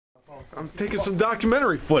I'm taking some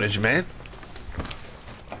documentary footage, man.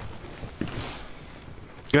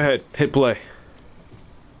 Go ahead, hit play.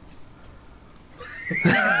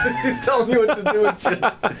 Telling me what to do with shit.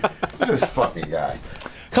 Look at this fucking guy.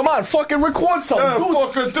 Come on, fucking record something. Yeah,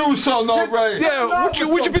 fucking do something already. Yeah, what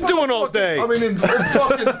you been doing all day? I mean, in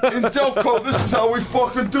Delco, this is how we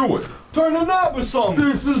fucking do it. Turn the knob or something.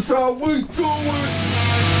 This is how we do it.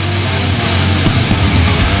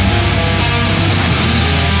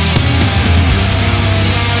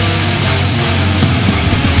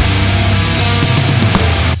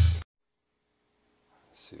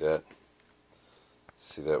 See that?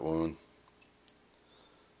 See that wound?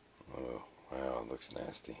 Oh, wow, it looks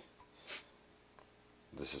nasty.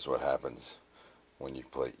 This is what happens when you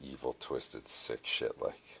play evil, twisted, sick shit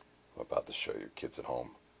like I'm about to show you. Kids at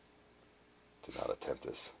home, do not attempt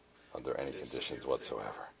this under any conditions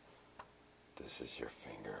whatsoever. This is your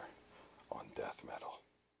finger on death metal.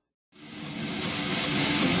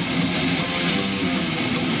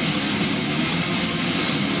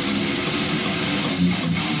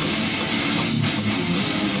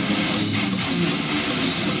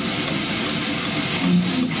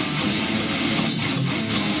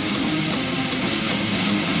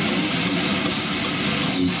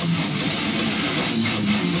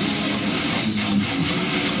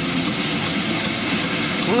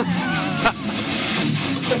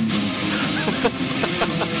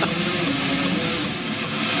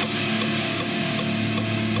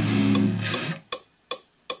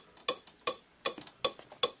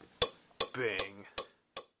 Bing.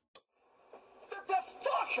 What the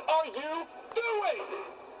fuck are you doing?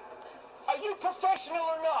 Are you professional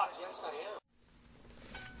or not? Yes, I am.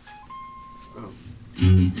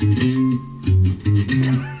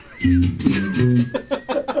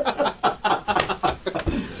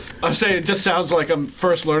 I'm saying it just sounds like I'm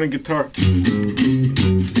first learning guitar.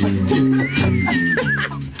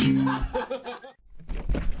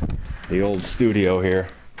 The old studio here.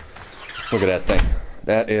 Look at that thing.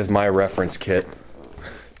 That is my reference kit.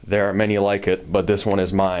 There are many like it, but this one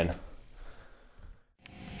is mine.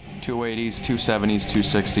 280s, 270s,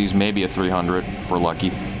 260s, maybe a 300 if we're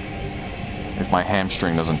lucky. If my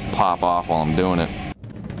hamstring doesn't pop off while I'm doing it.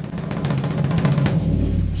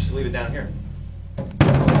 Just leave it down here.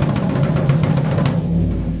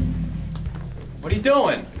 What are you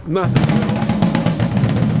doing? Nothing.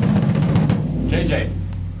 JJ,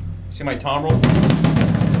 see my tom roll?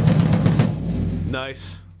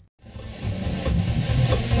 Nice.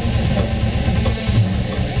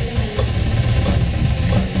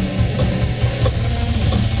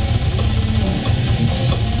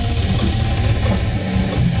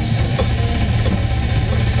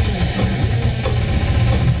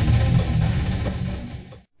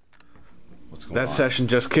 That session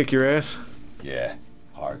just kick your ass? Yeah,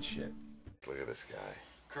 hard shit. Look at this guy.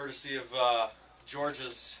 Courtesy of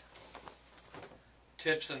George's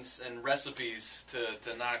tips and recipes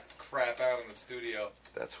to knock crap out in the studio.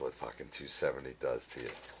 That's what fucking 270 does to you.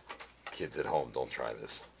 Kids at home, don't try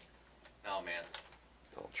this. No, man.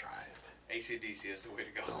 Don't try it. AC/DC is the way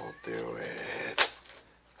to go. Don't do it.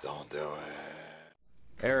 Don't do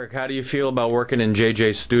it. Eric, how do you feel about working in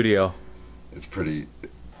JJ's studio? It's pretty...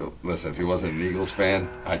 Listen, if he wasn't an Eagles fan,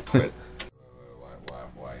 I'd quit.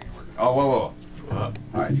 Why? Oh, whoa. All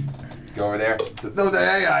right. Go over there. No,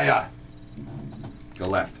 yeah. Go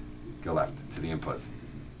left to the inputs.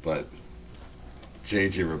 But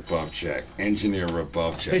JJ Rabovchek, engineer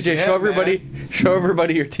Rabovchek. JJ, show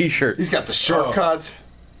everybody your T-shirt. He's got the shortcuts.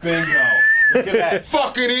 Bingo. Look at that.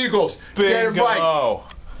 Fucking Eagles. Bingo. Get it right.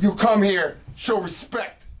 You come here, show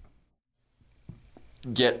respect.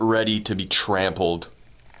 Get ready to be trampled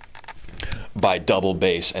by double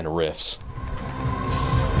bass and riffs.